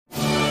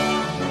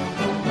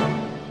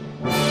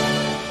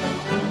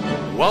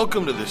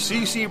Welcome to the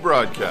CC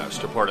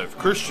Broadcast, a part of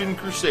Christian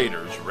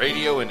Crusaders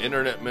Radio and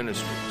Internet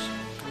Ministries.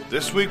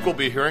 This week we'll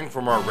be hearing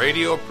from our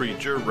radio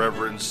preacher,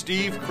 Reverend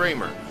Steve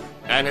Kramer,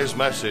 and his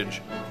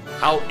message,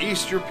 How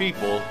Easter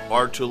People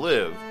Are to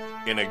Live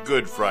in a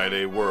Good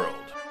Friday World.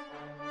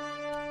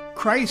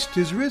 Christ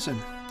is risen.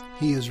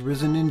 He is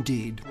risen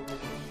indeed.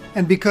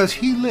 And because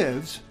he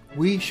lives,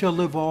 we shall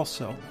live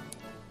also.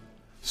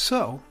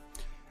 So,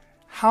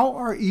 how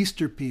are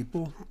Easter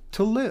people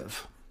to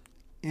live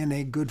in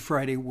a Good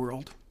Friday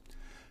world?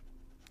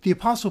 The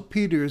Apostle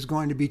Peter is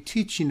going to be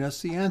teaching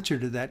us the answer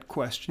to that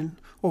question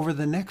over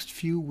the next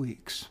few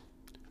weeks.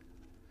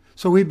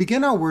 So we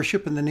begin our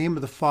worship in the name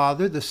of the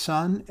Father, the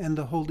Son, and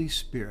the Holy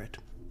Spirit.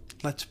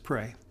 Let's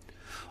pray.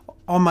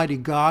 Almighty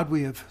God,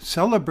 we have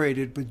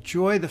celebrated with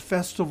joy the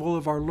festival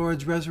of our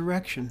Lord's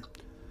resurrection.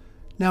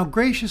 Now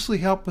graciously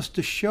help us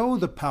to show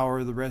the power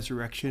of the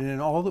resurrection in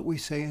all that we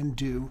say and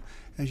do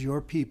as your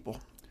people.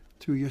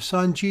 Through your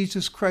Son,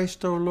 Jesus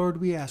Christ, our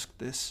Lord, we ask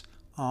this.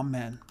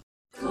 Amen.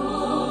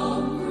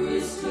 Come,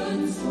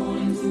 Christians,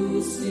 join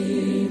to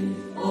sing,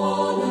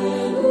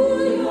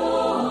 Alleluia,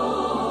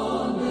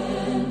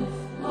 Amen.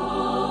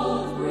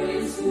 Love,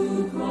 praise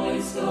to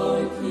Christ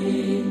our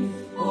King,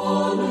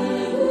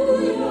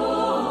 Alleluia,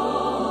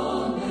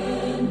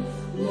 Amen.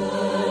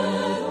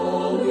 Let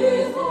all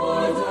with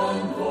heart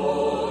and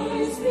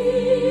voice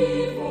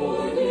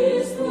before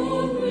his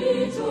throne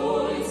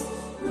rejoice.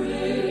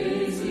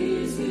 Praise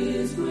is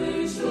his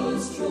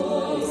gracious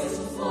choice,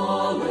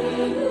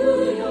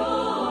 Alleluia,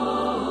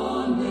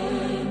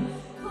 Amen.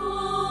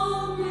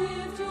 Come,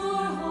 lift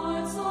your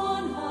hearts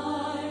on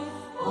high,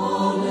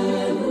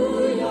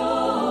 Alleluia,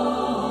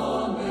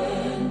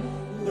 Amen.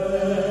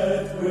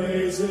 Let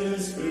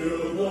praises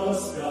fill the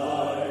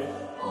sky,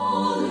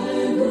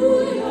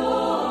 Alleluia,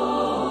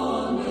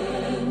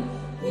 Amen.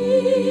 He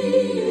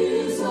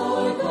is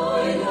our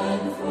guide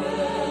and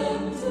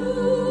friend, to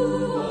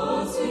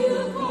us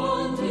he'll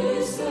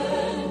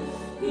condescend.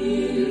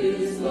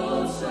 His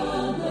love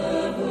shall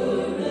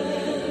never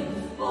end,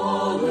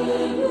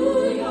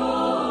 Alleluia,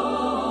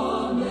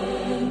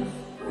 Amen.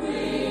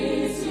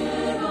 Praise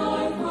yet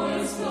our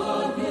Christ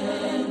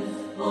again,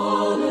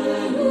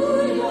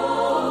 Alleluia,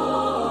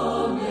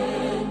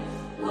 Amen.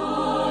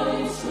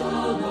 Life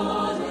shall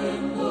not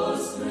end the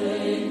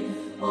strain,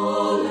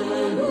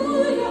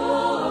 Alleluia,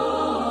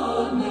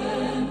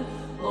 Amen.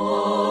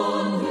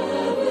 On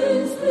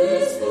heaven's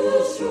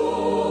blissful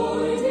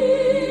shore,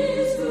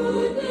 his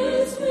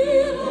goodness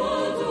we'll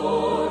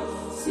adore,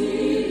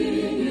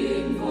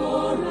 singing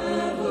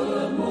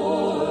forevermore,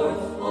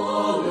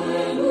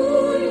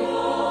 Alleluia,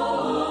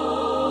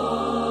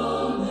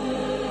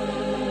 Amen.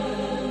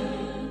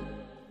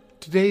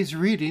 Today's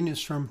reading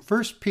is from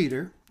 1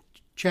 Peter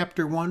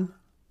chapter 1,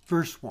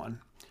 verse 1.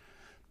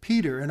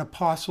 Peter, an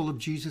apostle of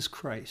Jesus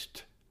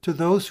Christ, to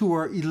those who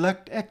are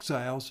elect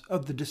exiles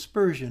of the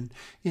dispersion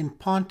in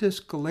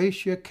Pontus,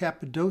 Galatia,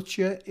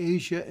 Cappadocia,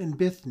 Asia, and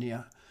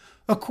Bithynia,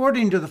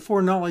 according to the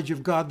foreknowledge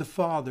of God the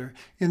Father,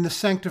 in the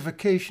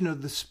sanctification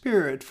of the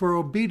Spirit, for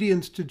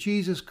obedience to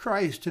Jesus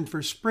Christ and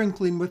for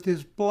sprinkling with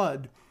his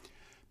blood,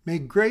 may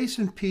grace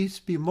and peace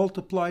be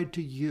multiplied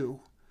to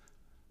you.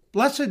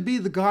 Blessed be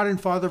the God and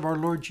Father of our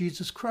Lord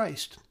Jesus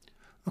Christ.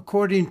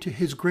 According to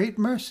his great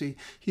mercy,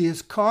 he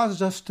has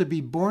caused us to be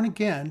born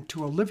again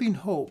to a living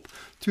hope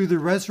through the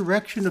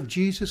resurrection of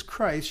Jesus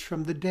Christ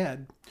from the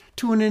dead,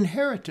 to an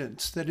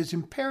inheritance that is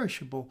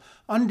imperishable,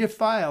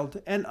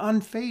 undefiled, and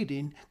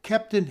unfading,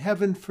 kept in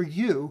heaven for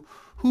you,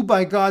 who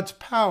by God's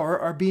power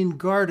are being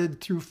guarded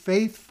through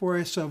faith for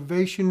a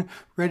salvation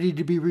ready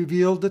to be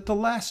revealed at the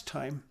last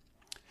time.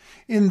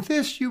 In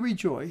this you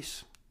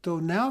rejoice, though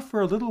now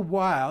for a little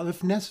while,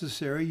 if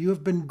necessary, you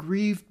have been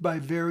grieved by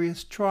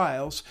various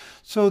trials,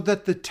 so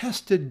that the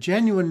tested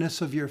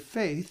genuineness of your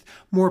faith,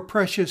 more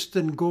precious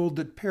than gold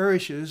that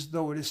perishes,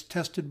 though it is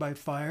tested by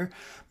fire,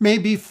 may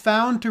be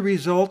found to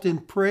result in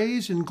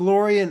praise and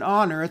glory and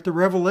honor at the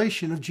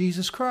revelation of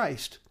Jesus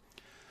Christ.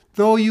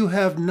 Though you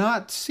have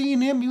not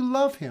seen him, you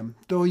love him.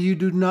 Though you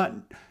do not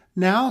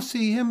now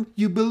see him,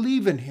 you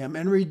believe in him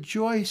and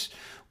rejoice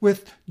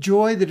with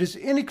joy that is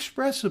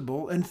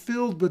inexpressible and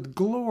filled with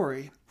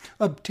glory,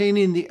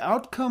 obtaining the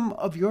outcome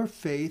of your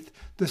faith,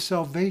 the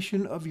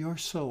salvation of your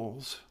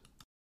souls.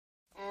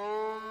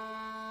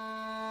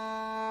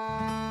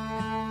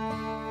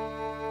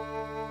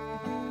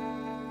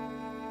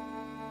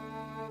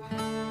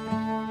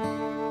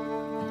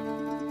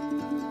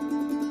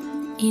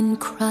 In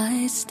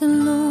Christ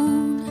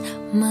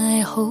alone, my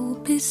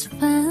hope is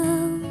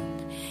found.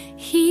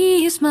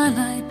 He is my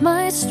light,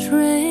 my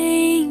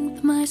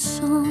strength, my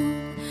song.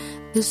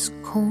 This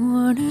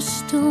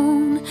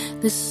cornerstone,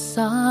 this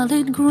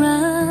solid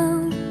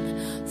ground,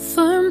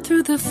 firm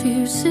through the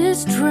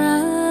fiercest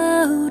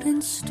drought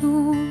and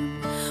storm.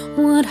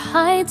 What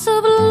heights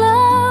of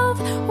love,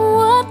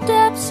 what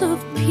depths of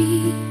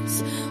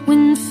peace,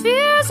 when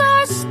fears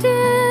are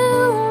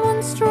still,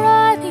 when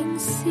striving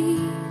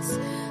cease.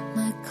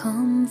 My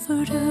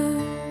comforter,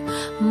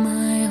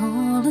 my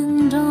all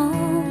and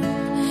all,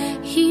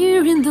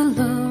 here in the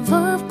love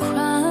of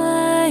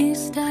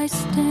Christ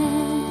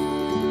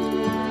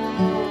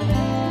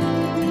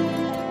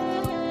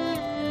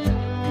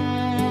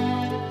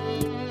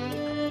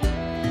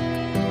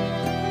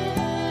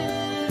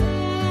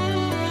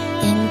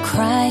In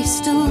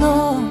Christ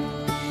alone,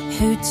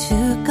 who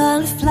took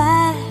on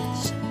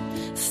flesh,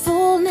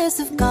 fullness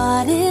of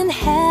God in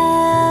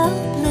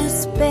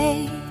helpless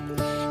babe,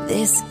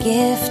 this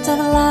gift of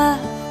love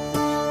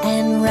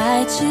and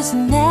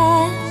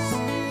righteousness,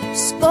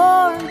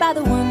 scorned by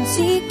the ones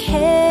he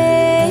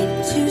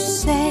came to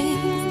save,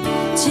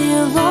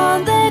 till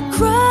on the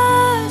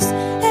cross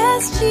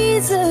as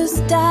Jesus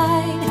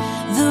died,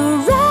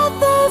 the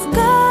wrath of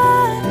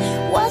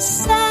God was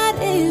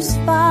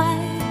satisfied,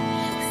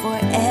 for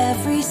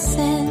every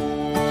sin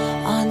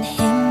on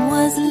him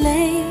was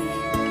laid.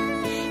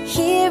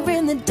 Here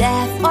in the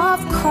death of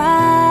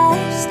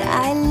Christ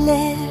I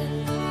live.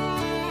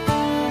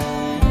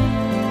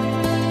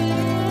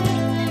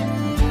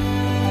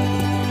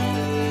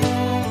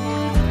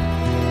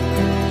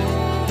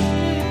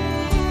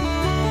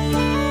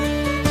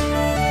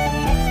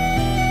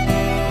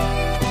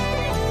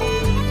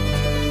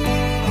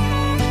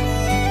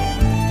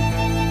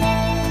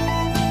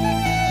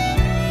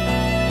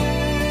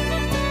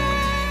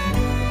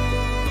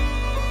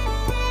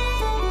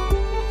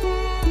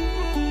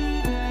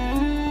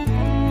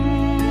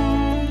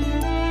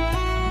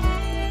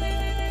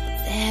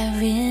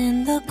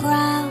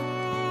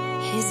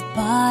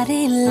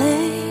 Body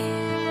lay,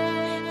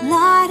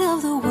 light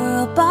of the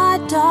world by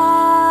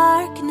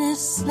darkness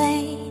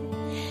slain,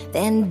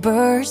 then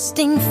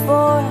bursting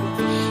forth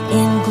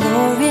in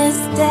glorious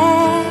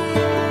day,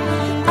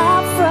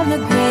 up from the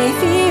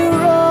grave he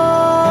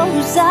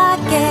rose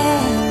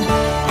again,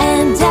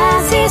 and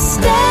as he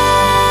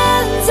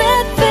stands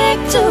at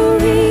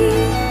victory,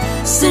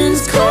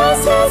 sin's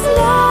curse has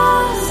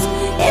lost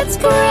its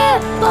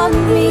grip on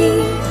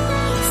me,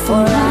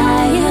 for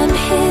I am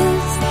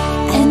his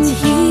and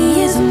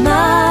he is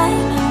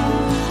mine,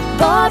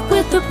 bought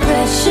with the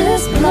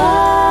precious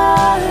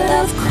blood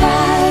of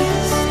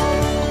Christ.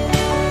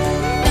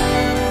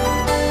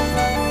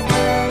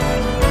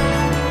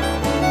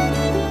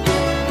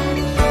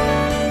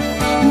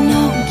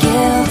 No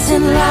guilt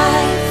in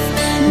life,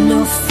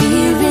 no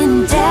fear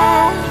in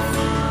death,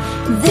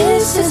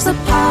 this is the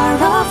power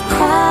of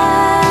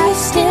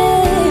Christ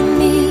in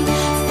me,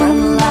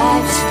 from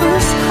life's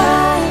first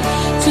cry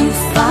to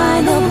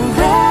final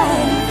breath.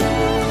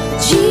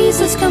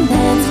 Jesus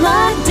commands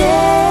my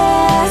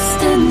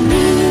destiny,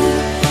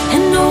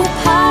 and no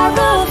power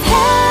of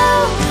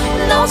hell,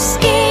 no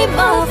scheme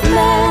of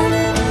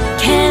man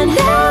can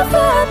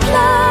ever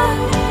pluck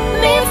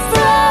me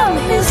from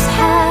his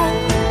hand,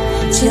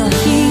 till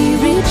he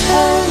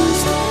returns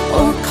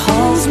or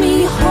calls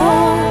me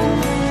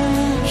home.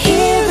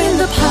 Here in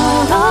the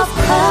power of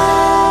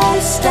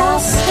Christ I'll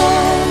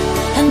stand,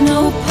 and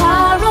no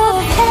power of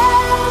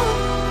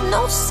hell,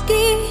 no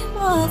scheme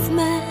of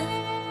man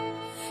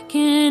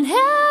can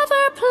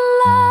ever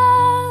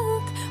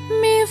pluck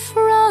me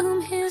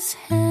from his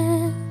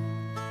hand,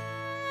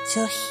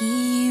 till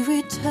he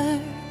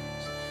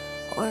returns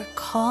or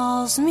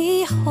calls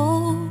me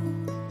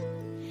home.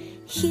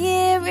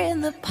 Here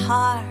in the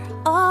power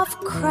of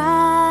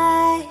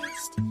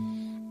Christ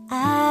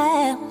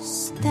I'll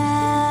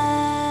stand.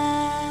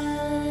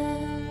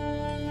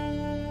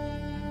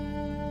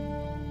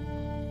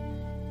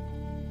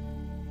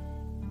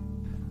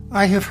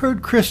 I have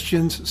heard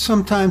Christians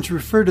sometimes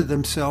refer to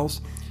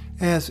themselves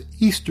as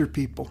Easter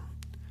people,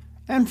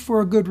 and for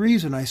a good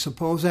reason, I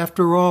suppose.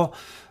 After all,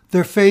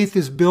 their faith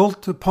is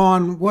built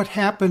upon what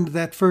happened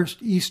that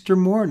first Easter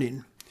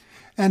morning,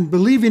 and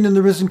believing in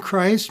the risen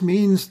Christ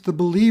means the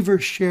believer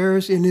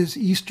shares in his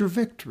Easter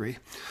victory.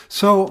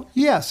 So,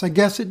 yes, I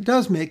guess it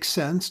does make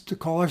sense to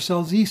call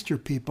ourselves Easter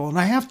people, and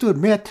I have to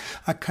admit,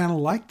 I kind of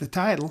like the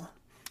title.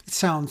 It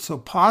sounds so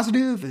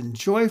positive and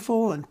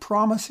joyful and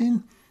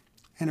promising.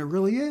 And it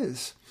really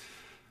is.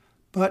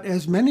 But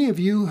as many of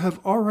you have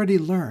already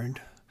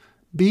learned,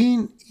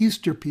 being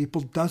Easter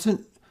people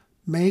doesn't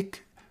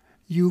make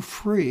you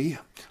free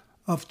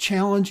of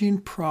challenging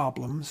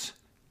problems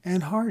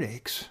and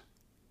heartaches.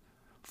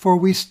 For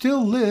we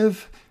still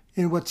live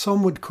in what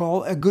some would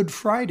call a Good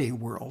Friday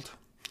world,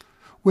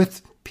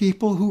 with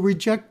people who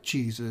reject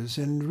Jesus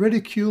and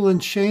ridicule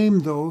and shame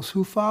those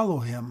who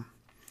follow him.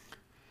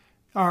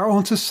 Our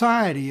own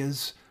society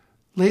is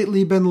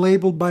lately been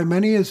labeled by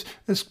many as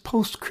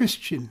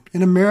post-Christian.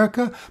 In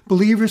America,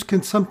 believers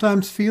can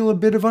sometimes feel a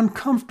bit of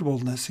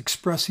uncomfortableness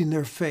expressing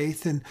their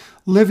faith and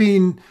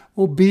living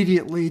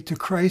obediently to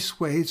Christ's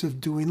ways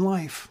of doing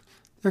life.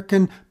 There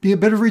can be a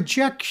bit of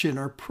rejection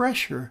or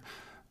pressure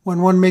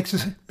when one makes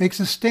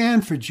a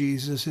stand for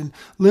Jesus and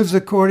lives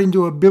according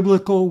to a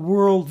biblical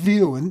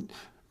worldview and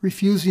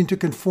refusing to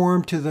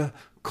conform to the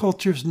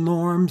culture's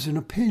norms and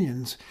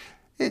opinions.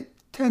 It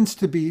tends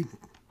to be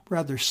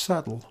rather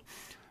subtle.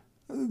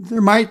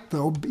 There might,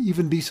 though,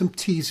 even be some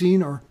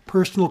teasing or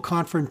personal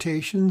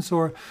confrontations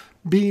or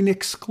being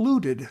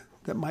excluded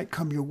that might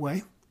come your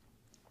way.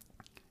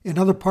 In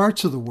other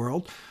parts of the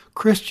world,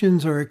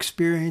 Christians are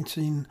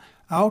experiencing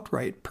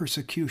outright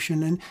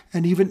persecution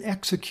and even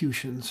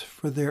executions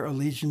for their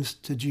allegiance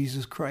to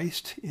Jesus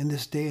Christ in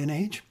this day and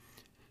age.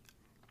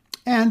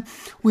 And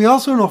we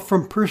also know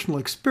from personal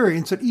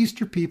experience that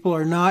Easter people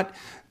are not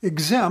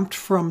exempt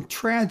from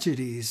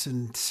tragedies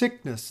and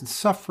sickness and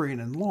suffering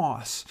and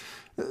loss.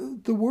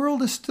 The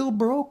world is still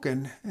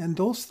broken, and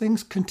those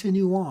things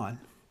continue on.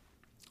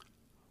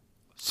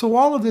 So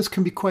all of this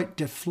can be quite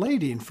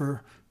deflating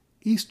for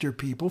Easter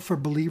people, for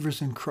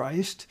believers in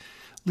Christ,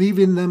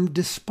 leaving them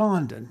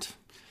despondent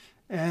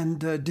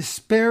and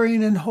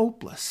despairing and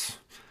hopeless.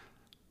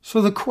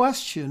 So the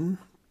question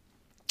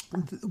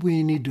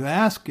we need to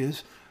ask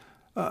is,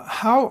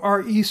 how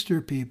are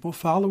Easter people,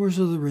 followers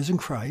of the risen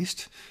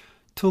Christ,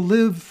 to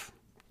live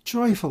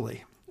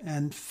joyfully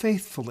and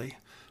faithfully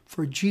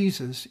for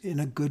Jesus in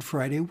a Good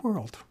Friday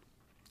world?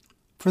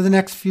 For the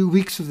next few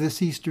weeks of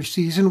this Easter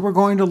season, we're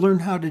going to learn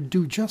how to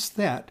do just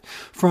that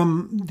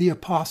from the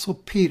Apostle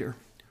Peter,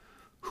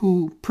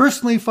 who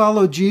personally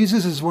followed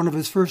Jesus as one of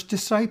his first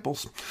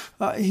disciples.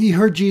 He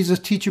heard Jesus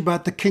teach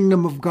about the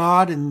kingdom of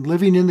God and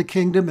living in the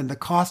kingdom and the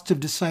cost of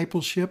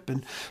discipleship.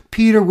 And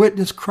Peter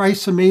witnessed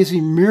Christ's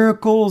amazing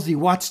miracles. He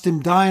watched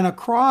him die on a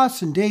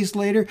cross, and days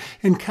later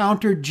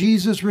encountered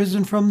Jesus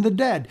risen from the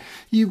dead.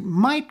 You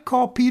might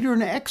call Peter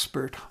an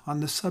expert on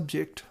the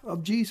subject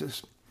of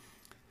Jesus.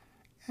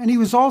 And he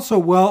was also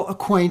well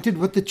acquainted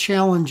with the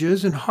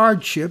challenges and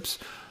hardships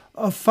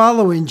of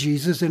following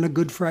Jesus in a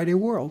Good Friday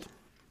world,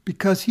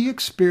 because he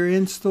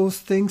experienced those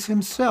things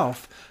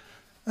himself,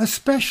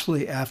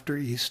 especially after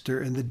Easter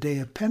and the day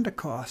of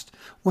Pentecost.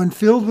 When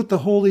filled with the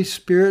Holy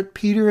Spirit,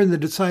 Peter and the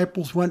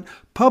disciples went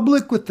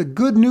public with the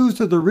good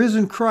news of the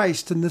risen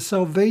Christ and the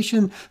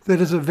salvation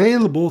that is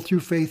available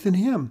through faith in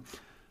him.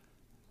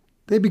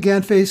 They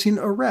began facing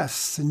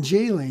arrests and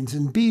jailings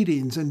and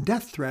beatings and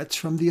death threats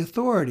from the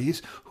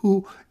authorities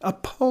who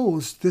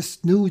opposed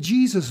this new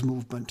Jesus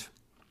movement.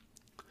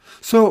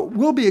 So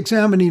we'll be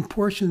examining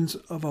portions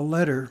of a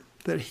letter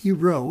that he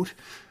wrote,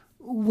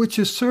 which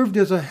has served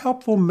as a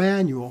helpful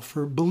manual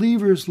for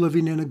believers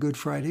living in a Good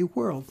Friday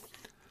world.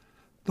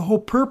 The whole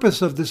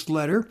purpose of this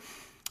letter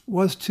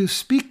was to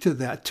speak to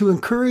that, to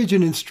encourage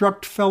and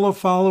instruct fellow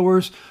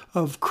followers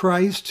of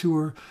Christ who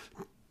are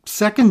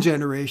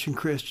second-generation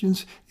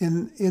Christians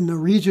in the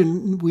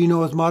region we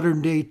know as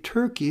modern-day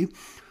Turkey,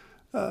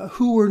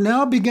 who were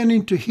now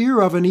beginning to hear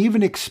of and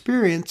even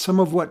experience some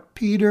of what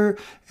Peter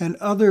and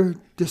other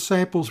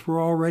disciples were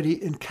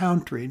already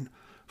encountering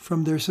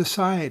from their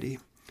society.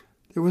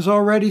 There was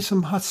already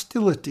some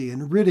hostility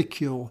and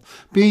ridicule,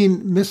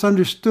 being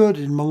misunderstood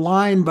and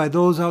maligned by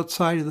those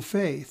outside of the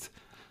faith.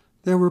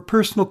 There were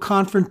personal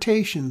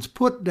confrontations,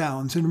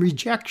 put-downs, and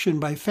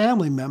rejection by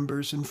family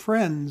members and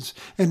friends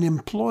and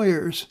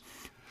employers.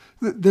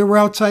 There were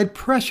outside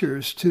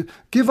pressures to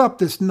give up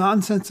this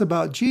nonsense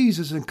about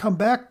Jesus and come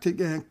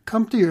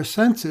to your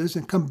senses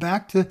and come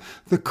back to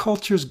the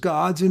culture's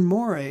gods and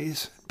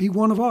mores. Be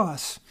one of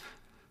us.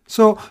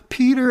 So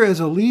Peter, as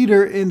a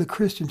leader in the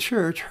Christian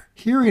church,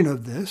 hearing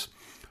of this,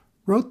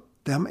 wrote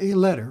them a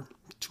letter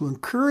to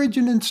encourage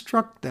and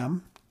instruct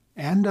them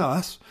and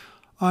us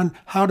on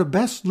how to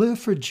best live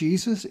for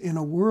Jesus in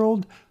a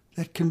world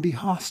that can be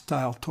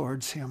hostile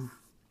towards him.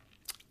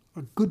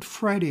 A Good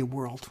Friday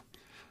world.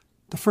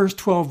 The first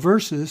 12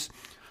 verses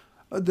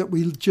that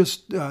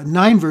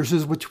 9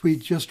 verses which we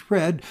just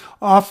read,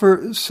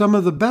 offer some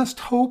of the best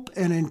hope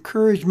and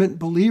encouragement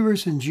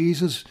believers in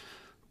Jesus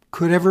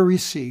could ever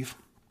receive.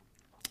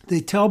 They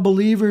tell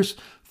believers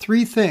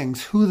 3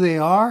 things: who they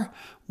are,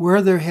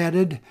 where they're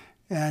headed,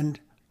 and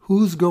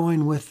who's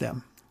going with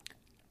them.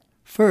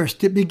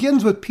 First, it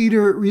begins with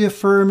Peter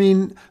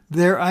reaffirming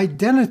their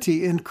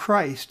identity in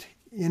Christ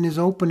in his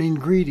opening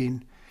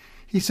greeting.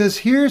 He says,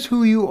 here's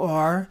who you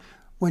are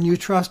when you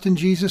trust in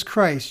Jesus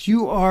Christ.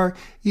 You are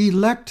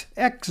elect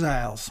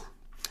exiles,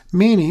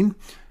 meaning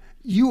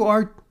you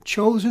are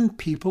chosen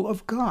people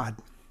of God,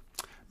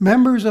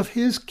 members of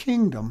his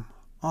kingdom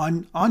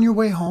on your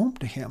way home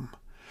to him,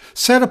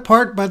 set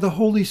apart by the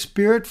Holy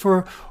Spirit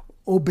for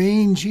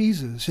obeying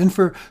Jesus and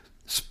for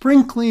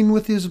sprinkling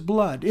with his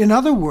blood. In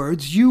other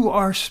words, you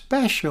are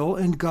special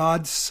in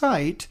God's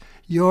sight.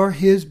 You're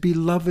his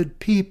beloved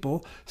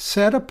people,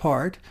 set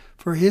apart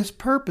for his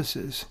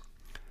purposes.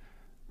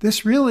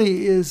 This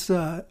really is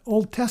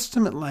Old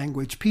Testament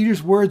language.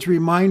 Peter's words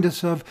remind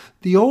us of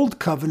the old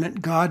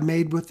covenant God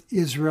made with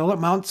Israel at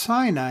Mount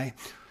Sinai,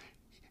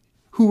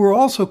 who were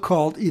also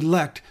called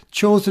elect,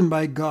 chosen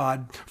by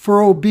God,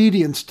 for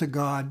obedience to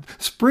God,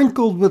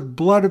 sprinkled with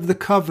blood of the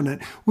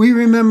covenant. We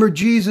remember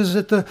Jesus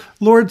at the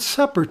Lord's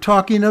Supper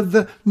talking of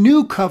the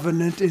new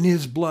covenant in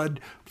his blood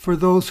for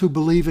those who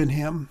believe in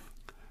him.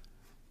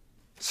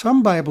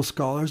 Some Bible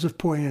scholars have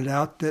pointed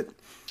out that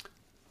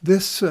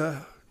this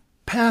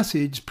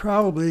passage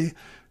probably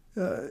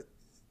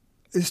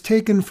is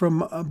taken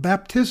from a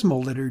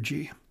baptismal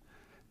liturgy,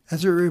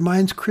 as it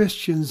reminds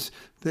Christians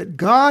that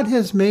God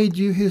has made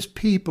you his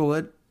people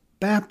at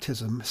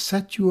baptism,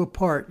 set you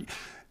apart.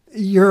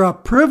 You're a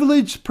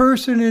privileged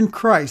person in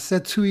Christ.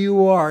 That's who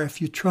you are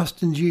if you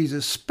trust in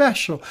Jesus.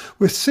 Special,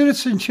 with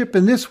citizenship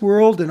in this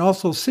world and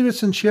also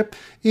citizenship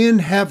in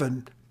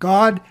heaven.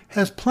 God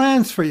has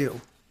plans for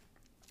you.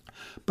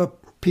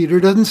 But Peter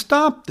doesn't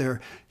stop there.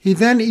 He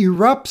then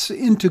erupts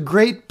into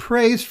great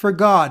praise for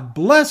God.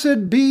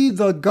 Blessed be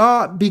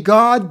God,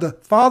 the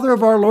Father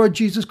of our Lord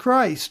Jesus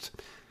Christ.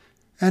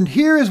 And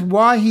here is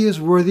why he is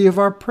worthy of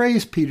our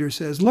praise, Peter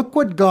says. Look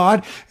what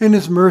God in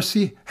his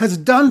mercy has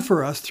done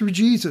for us through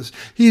Jesus.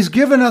 He's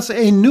given us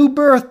a new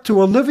birth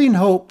to a living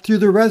hope through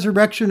the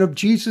resurrection of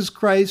Jesus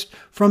Christ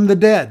from the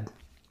dead.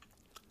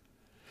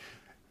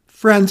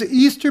 Friends,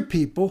 Easter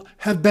people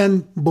have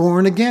been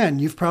born again.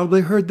 You've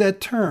probably heard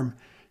that term.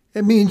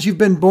 It means you've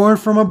been born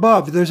from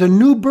above. There's a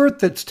new birth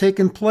that's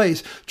taken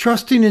place.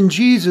 Trusting in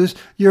Jesus,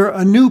 you're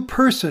a new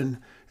person.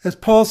 As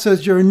Paul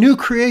says, you're a new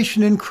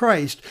creation in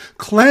Christ,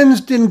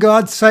 cleansed in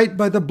God's sight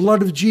by the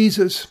blood of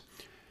Jesus,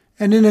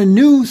 and in a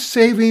new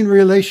saving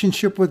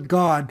relationship with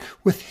God,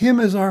 with him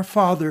as our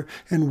Father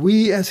and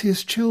we as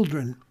his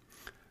children.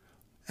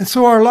 And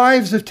so our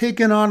lives have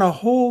taken on a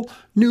whole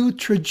new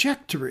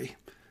trajectory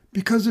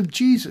because of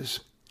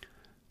Jesus,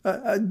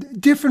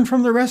 different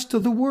from the rest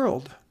of the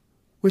world,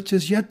 which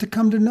is yet to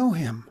come to know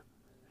him.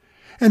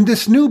 And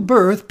this new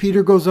birth,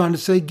 Peter goes on to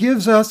say,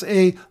 gives us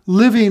a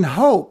living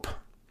hope.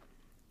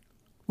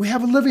 We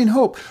have a living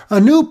hope. A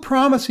new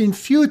promising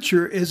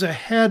future is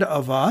ahead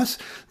of us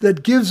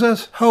that gives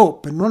us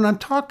hope. And when I'm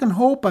talking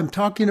hope, I'm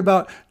talking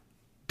about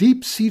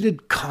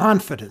deep-seated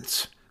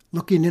confidence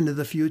looking into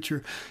the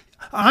future.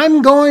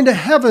 I'm going to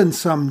heaven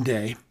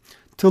someday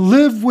to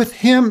live with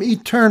him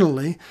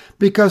eternally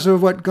because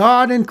of what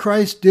God in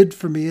Christ did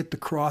for me at the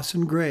cross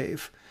and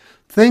grave.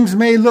 Things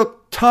may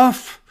look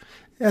tough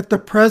at the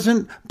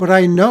present, but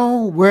I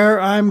know where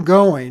I'm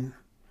going.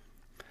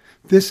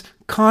 This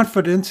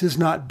confidence is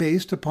not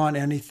based upon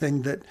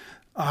anything that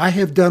I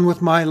have done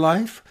with my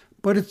life,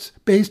 but it's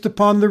based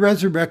upon the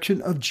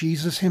resurrection of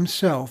Jesus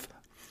himself.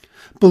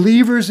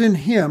 Believers in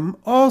him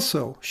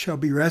also shall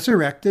be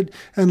resurrected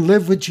and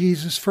live with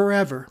Jesus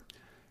forever.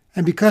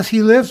 And because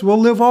he lives, we'll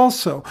live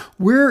also.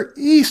 We're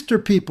Easter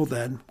people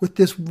then, with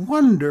this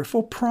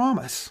wonderful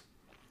promise.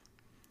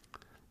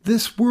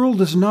 This world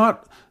is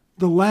not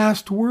the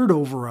last word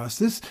over us.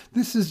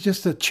 This is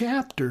just a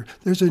chapter.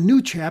 There's a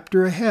new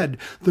chapter ahead.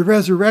 The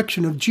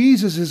resurrection of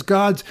Jesus is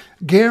God's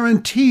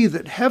guarantee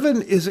that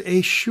heaven is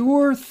a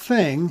sure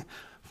thing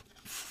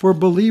for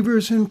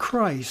believers in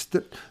Christ,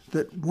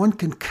 that one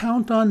can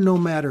count on no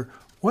matter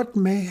what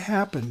may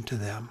happen to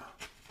them.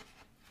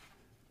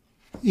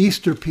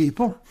 Easter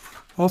people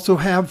also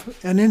have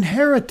an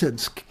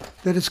inheritance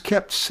that is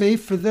kept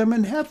safe for them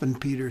in heaven,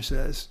 Peter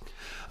says.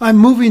 I'm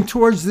moving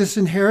towards this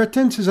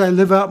inheritance as I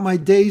live out my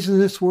days in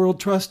this world,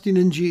 trusting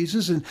in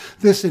Jesus. And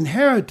this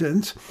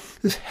inheritance,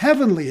 this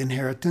heavenly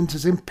inheritance,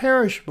 is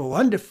imperishable,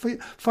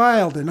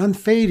 undefiled, and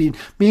unfading,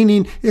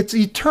 meaning it's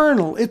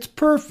eternal, it's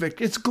perfect,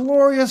 it's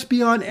glorious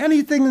beyond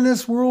anything in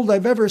this world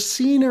I've ever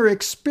seen or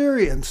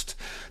experienced.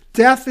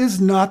 Death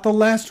is not the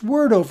last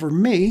word over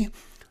me.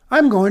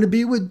 I'm going to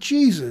be with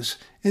Jesus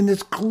in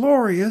this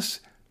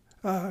glorious,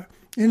 in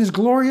his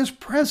glorious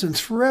presence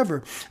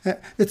forever.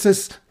 It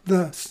says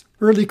the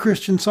early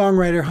Christian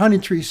songwriter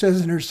Honeytree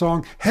says in her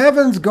song,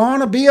 "Heaven's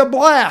gonna be a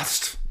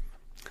blast."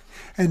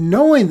 And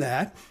knowing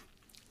that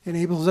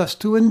enables us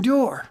to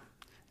endure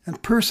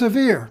and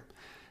persevere,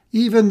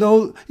 even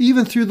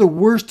through the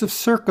worst of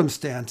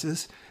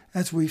circumstances,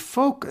 as we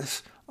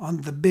focus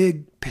on the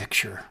big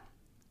picture,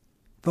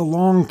 the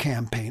long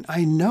campaign.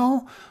 I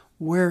know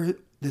where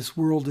this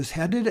world is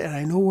headed, and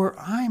I know where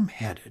I'm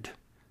headed.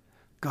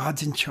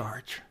 God's in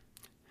charge.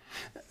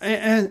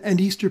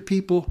 And Easter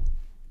people,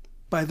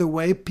 by the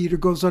way, Peter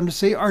goes on to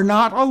say, are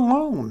not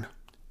alone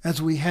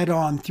as we head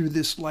on through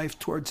this life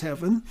towards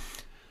heaven.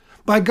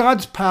 By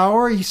God's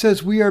power, he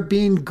says, we are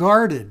being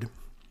guarded.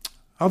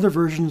 Other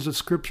versions of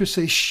Scripture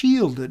say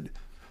shielded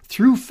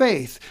through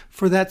faith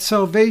for that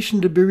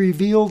salvation to be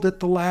revealed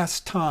at the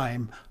last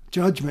time,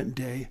 Judgment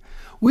Day.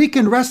 We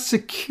can rest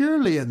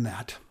securely in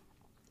that.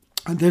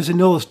 And there's an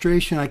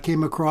illustration I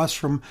came across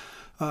from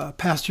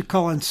Pastor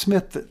Colin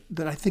Smith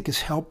that I think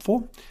is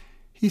helpful.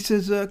 He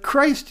says,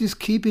 Christ is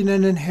keeping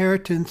an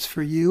inheritance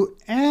for you,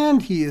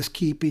 and he is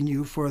keeping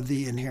you for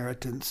the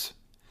inheritance.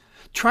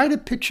 Try to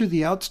picture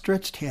the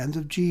outstretched hands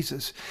of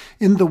Jesus.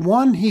 In the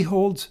one, he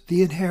holds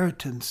the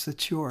inheritance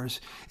that's yours.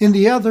 In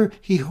the other,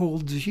 he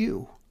holds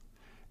you.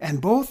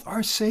 And both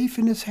are safe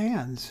in his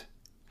hands.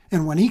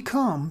 And when he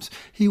comes,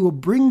 he will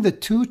bring the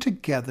two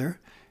together,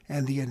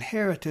 and the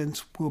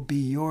inheritance will be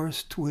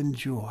yours to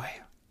enjoy.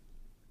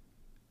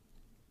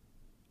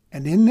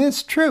 And in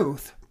this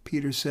truth,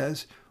 Peter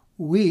says,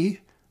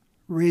 we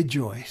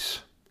rejoice,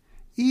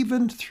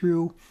 even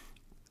through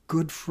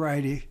Good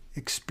Friday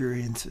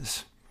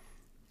experiences.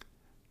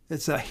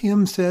 As the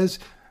hymn says,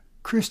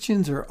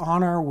 Christians are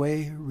on our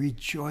way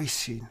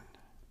rejoicing,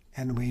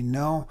 and we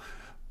know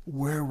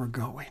where we're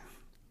going.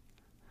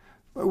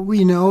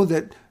 We know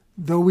that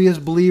though we as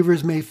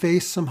believers may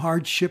face some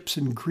hardships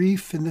and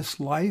grief in this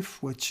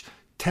life, which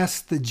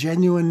tests the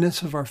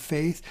genuineness of our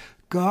faith,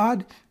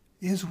 God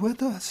is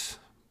with us,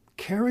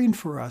 caring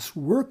for us,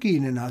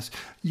 working in us,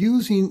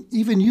 using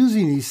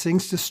these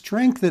things to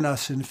strengthen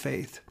us in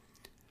faith.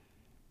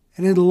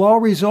 And it'll all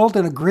result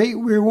in a great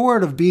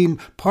reward of being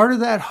part of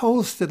that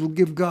host that'll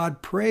give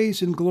God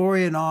praise and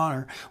glory and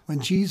honor when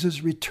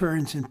Jesus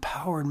returns in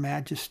power and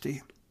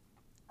majesty.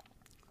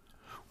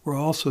 We're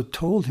also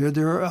told here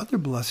there are other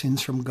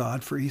blessings from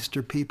God for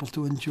Easter people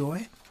to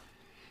enjoy.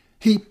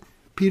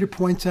 Peter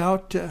points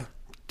out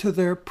to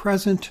their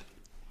present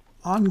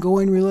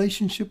ongoing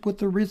relationship with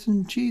the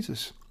risen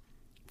Jesus.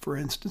 For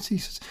instance, he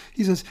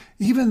says,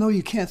 even though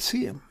you can't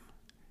see him,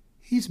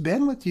 he's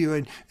been with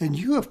you and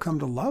you have come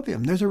to love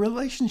him. There's a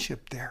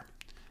relationship there.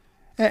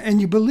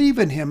 And you believe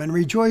in him and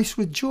rejoice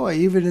with joy,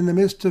 even in the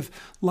midst of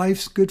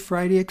life's Good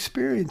Friday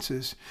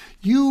experiences.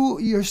 You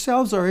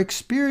yourselves are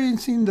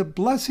experiencing the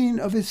blessing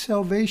of his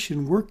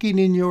salvation working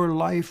in your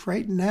life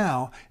right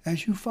now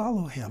as you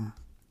follow him.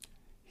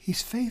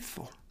 He's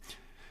faithful.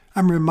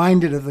 I'm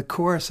reminded of the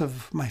chorus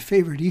of my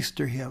favorite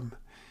Easter hymn.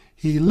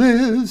 He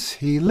lives,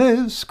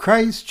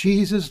 Christ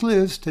Jesus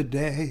lives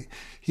today.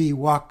 He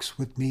walks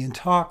with me and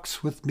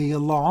talks with me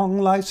along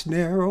life's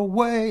narrow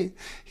way.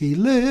 He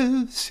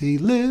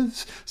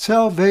lives,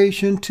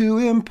 salvation to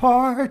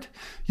impart.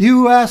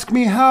 You ask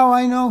me how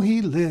I know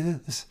he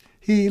lives.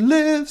 He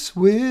lives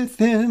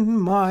within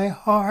my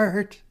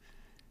heart.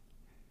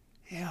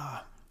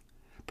 Yeah,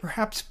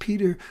 perhaps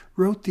Peter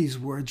wrote these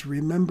words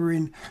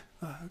remembering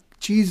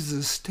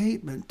Jesus'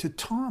 statement to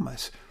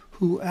Thomas,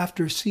 who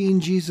after seeing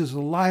Jesus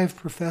alive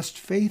professed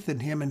faith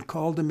in him and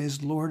called him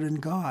his Lord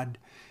and God.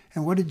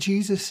 And what did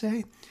Jesus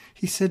say?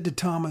 He said to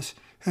Thomas,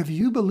 have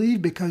you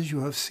believed because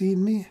you have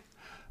seen me?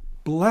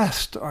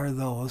 Blessed are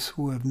those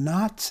who have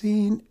not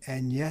seen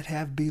and yet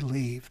have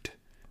believed.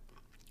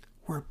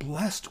 We're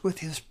blessed with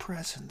his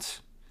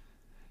presence.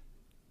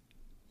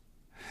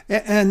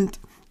 And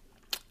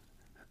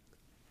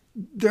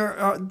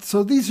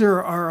these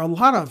are a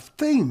lot of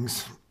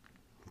things,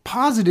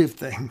 positive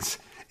things,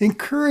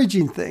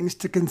 encouraging things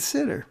to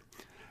consider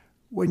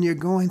when you're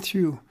going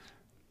through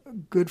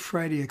Good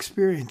Friday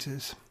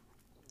experiences.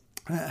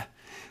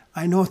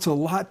 I know it's a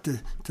lot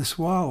to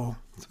swallow,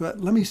 but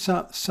let me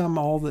sum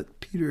all that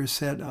Peter has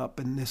set up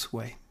in this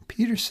way.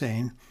 Peter's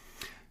saying,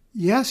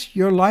 yes,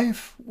 your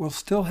life will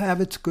still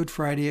have its Good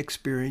Friday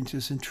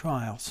experiences and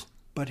trials,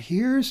 but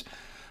here's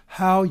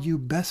how you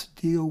best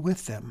deal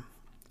with them.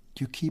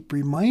 You keep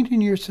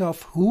reminding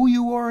yourself who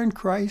you are in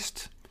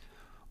Christ,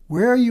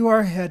 where you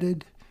are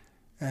headed,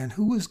 and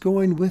who is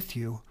going with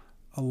you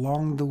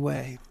along the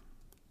way.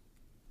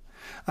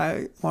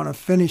 I want to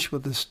finish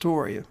with a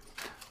story,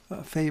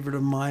 a favorite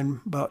of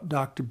mine, about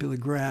Dr. Billy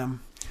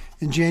Graham.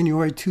 In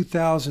January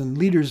 2000,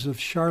 leaders of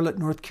Charlotte,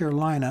 North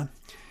Carolina,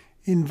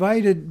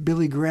 invited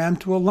Billy Graham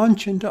to a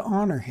luncheon to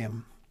honor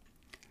him.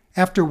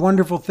 After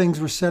wonderful things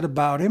were said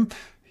about him,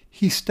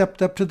 he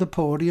stepped up to the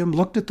podium,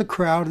 looked at the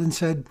crowd, and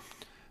said,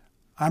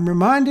 I'm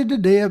reminded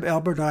today of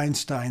Albert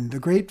Einstein, the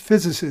great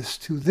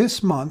physicist who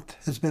this month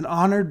has been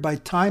honored by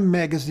Time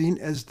magazine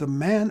as the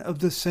man of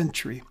the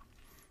century.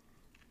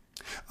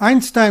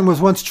 Einstein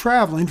was once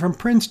traveling from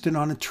Princeton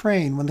on a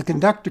train when the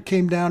conductor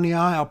came down the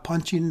aisle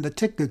punching the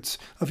tickets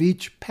of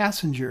each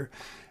passenger.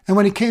 And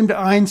when he came to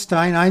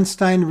Einstein,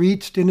 Einstein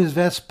reached in his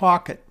vest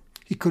pocket.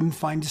 He couldn't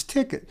find his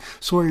ticket,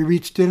 so he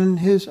reached in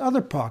his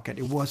other pocket.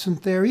 It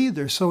wasn't there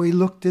either, so he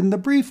looked in the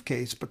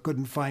briefcase but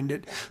couldn't find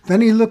it. Then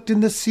he looked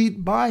in the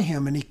seat by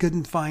him and he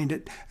couldn't find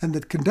it. And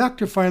the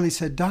conductor finally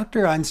said,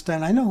 Dr.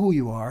 Einstein, I know who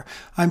you are.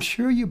 I'm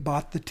sure you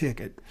bought the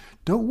ticket.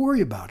 Don't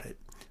worry about it.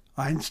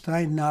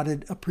 Einstein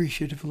nodded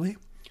appreciatively.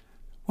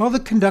 Well,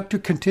 the conductor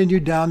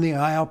continued down the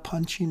aisle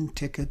punching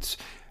tickets.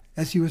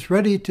 As he was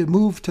ready to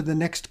move to the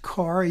next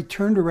car, he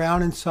turned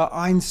around and saw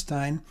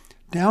Einstein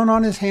down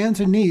on his hands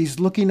and knees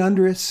looking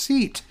under his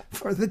seat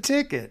for the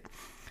ticket.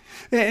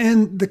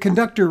 And the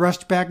conductor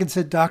rushed back and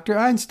said, Dr.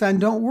 Einstein,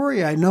 don't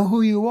worry. I know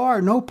who you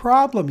are. No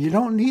problem. You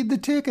don't need the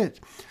ticket.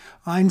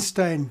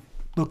 Einstein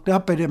looked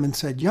up at him and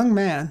said, young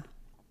man,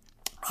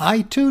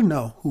 I too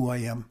know who I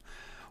am.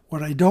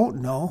 What I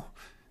don't know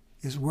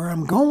is where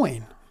I'm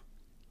going.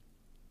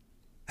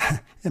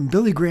 And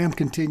Billy Graham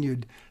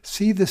continued,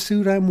 see the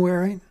suit I'm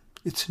wearing?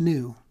 It's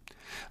new.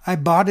 I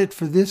bought it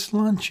for this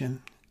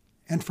luncheon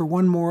and for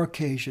one more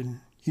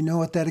occasion. You know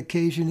what that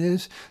occasion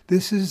is?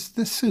 This is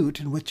the suit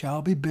in which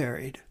I'll be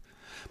buried.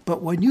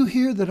 But when you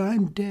hear that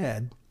I'm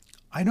dead,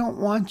 I don't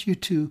want you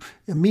to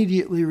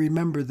immediately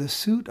remember the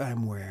suit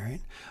I'm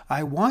wearing.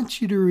 I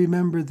want you to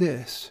remember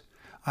this.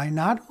 I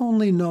not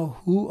only know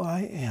who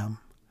I am,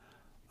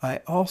 I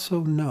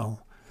also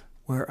know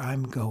where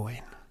I'm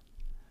going.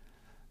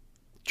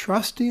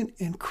 Trusting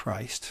in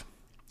Christ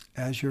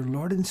as your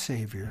Lord and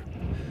Savior,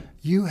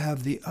 you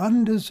have the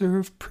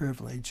undeserved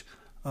privilege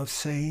of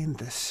saying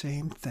the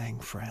same thing,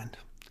 friend.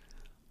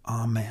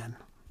 Amen.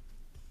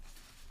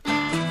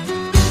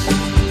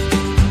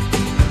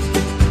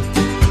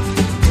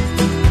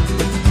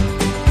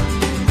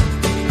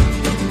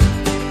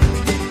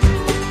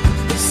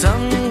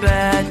 Some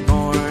glad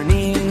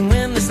morning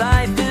when this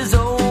life is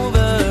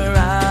over,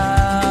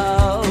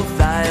 I'll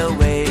fly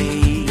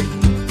away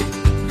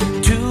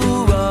to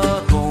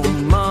a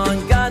home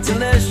on God's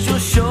celestial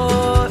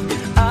shore.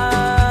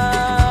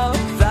 I'll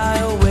fly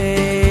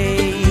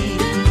away.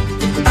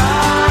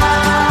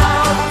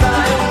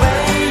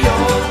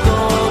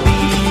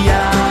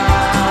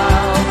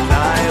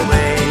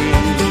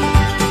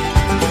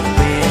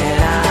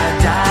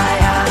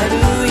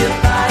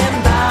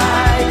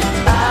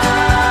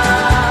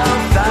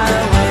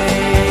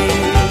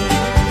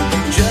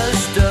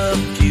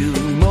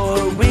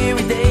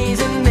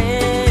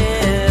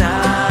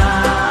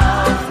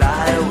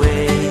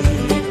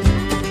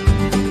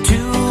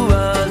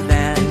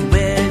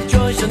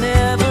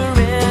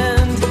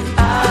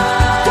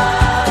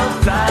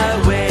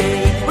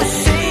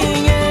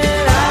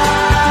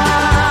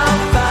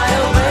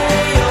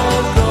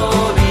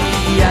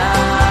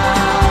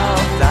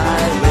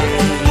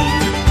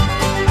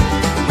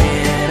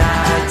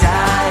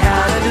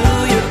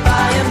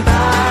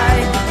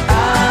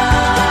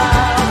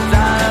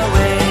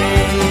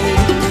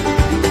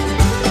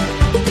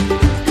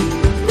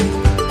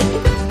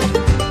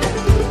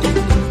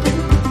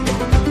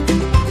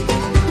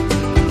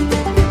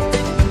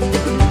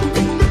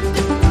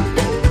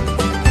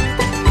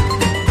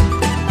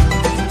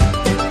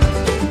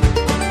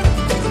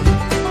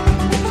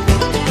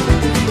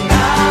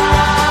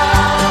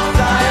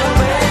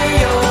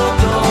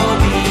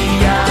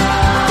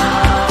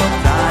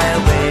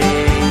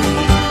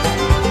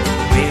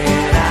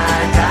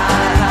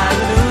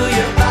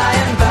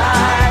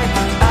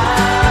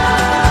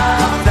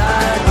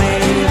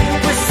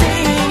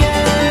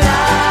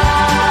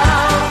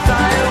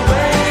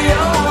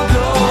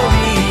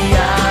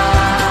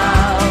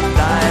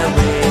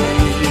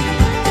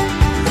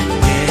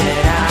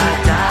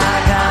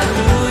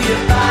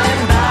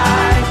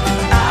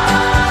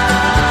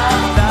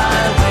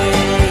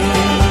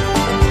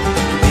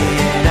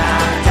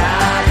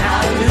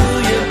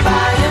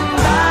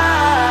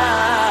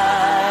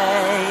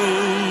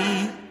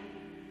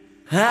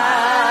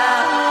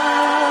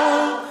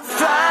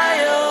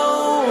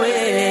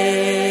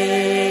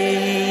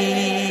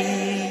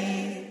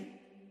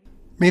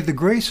 May the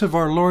grace of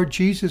our Lord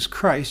Jesus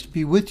Christ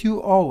be with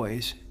you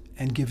always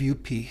and give you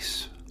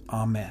peace.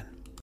 Amen.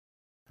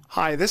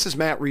 Hi, this is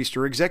Matt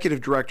Reister,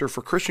 Executive Director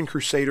for Christian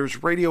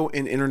Crusaders Radio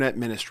and Internet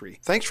Ministry.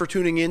 Thanks for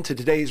tuning in to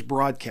today's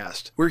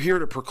broadcast. We're here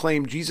to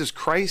proclaim Jesus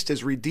Christ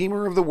as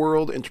Redeemer of the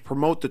world and to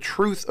promote the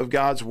truth of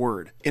God's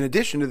Word. In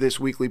addition to this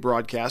weekly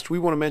broadcast, we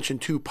want to mention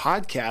 2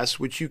 podcasts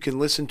which you can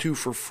listen to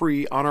for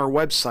free on our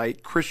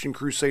website,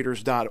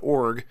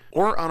 ChristianCrusaders.org,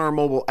 or on our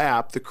mobile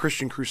app, the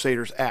Christian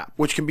Crusaders app,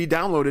 which can be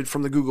downloaded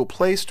from the Google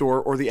Play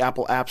Store or the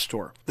Apple App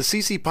Store. The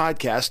CC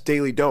Podcast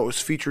Daily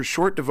Dose features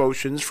short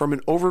devotions from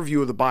an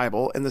overview of the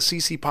Bible, and the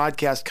CC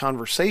Podcast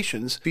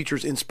Conversations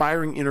features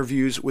inspiring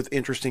interviews with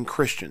interesting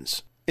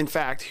Christians. In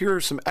fact, here are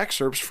some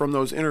excerpts from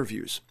those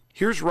interviews.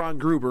 Here's Ron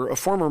Gruber, a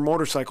former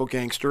motorcycle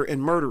gangster and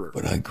murderer.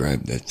 But I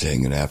grabbed that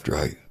thing, and after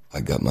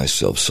I got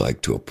myself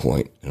psyched to a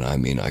point, and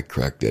I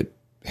cracked that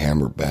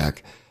hammer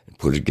back and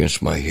put it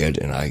against my head,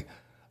 and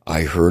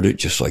I heard it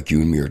just like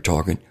you and me are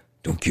talking.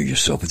 Don't kill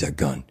yourself with that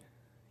gun.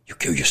 You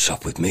kill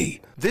yourself with me.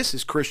 This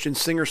is Christian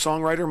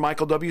singer-songwriter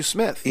Michael W.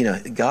 Smith. You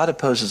know, God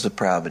opposes the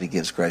proud, but he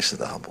gives grace to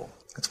the humble.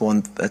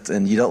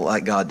 And you don't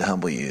like God to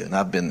humble you, and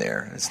I've been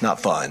there. It's not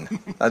fun.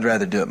 I'd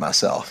rather do it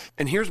myself.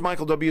 And here's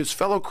Michael W.'s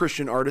fellow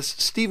Christian artist,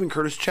 Stephen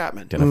Curtis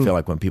Chapman. And I feel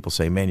like when people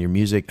say, man, your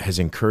music has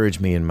encouraged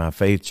me in my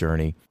faith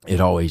journey,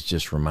 it always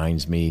just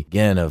reminds me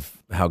again of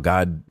how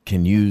God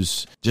can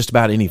use just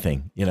about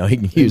anything. You know, he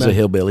can use a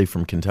hillbilly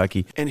from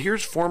Kentucky. And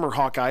here's former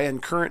Hawkeye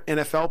and current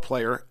NFL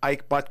player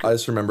Ike Butker. I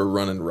just remember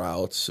running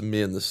routes.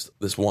 Me and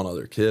this one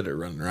other kid are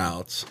running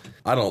routes.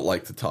 I don't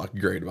like to talk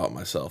great about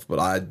myself, but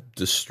I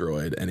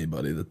destroyed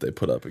anybody that they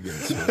put up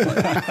against me.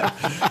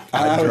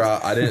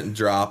 I didn't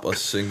drop a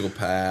single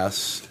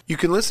pass. You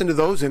can listen to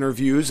those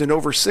interviews and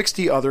over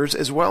 60 others,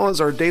 as well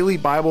as our daily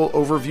Bible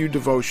overview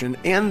devotion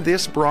and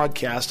this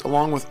broadcast,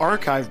 along with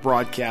archive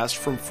broadcasts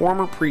from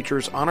former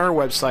preachers on our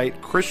website,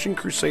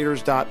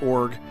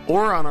 ChristianCrusaders.org,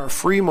 or on our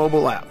free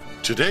mobile app.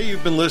 Today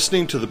you've been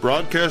listening to the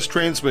broadcast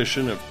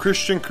transmission of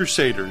Christian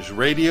Crusaders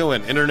Radio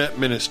and Internet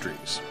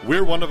Ministries.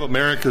 We're one of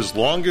America's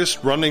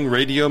longest-running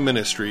radio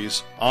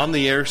ministries, on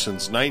the air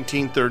since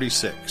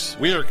 1936.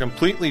 We are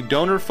completely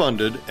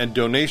donor-funded, and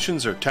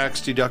donations are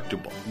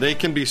tax-deductible. They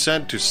can be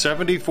sent to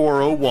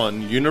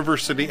 7401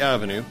 University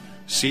Avenue,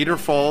 Cedar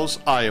Falls,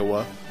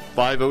 Iowa,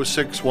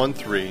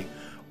 50613,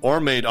 or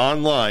made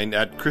online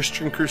at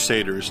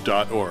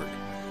ChristianCrusaders.org.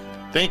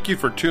 Thank you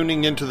for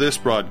tuning into this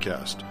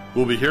broadcast.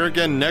 We'll be here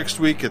again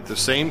next week at the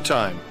same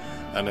time,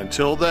 and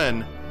until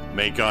then,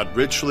 may God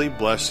richly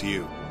bless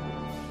you.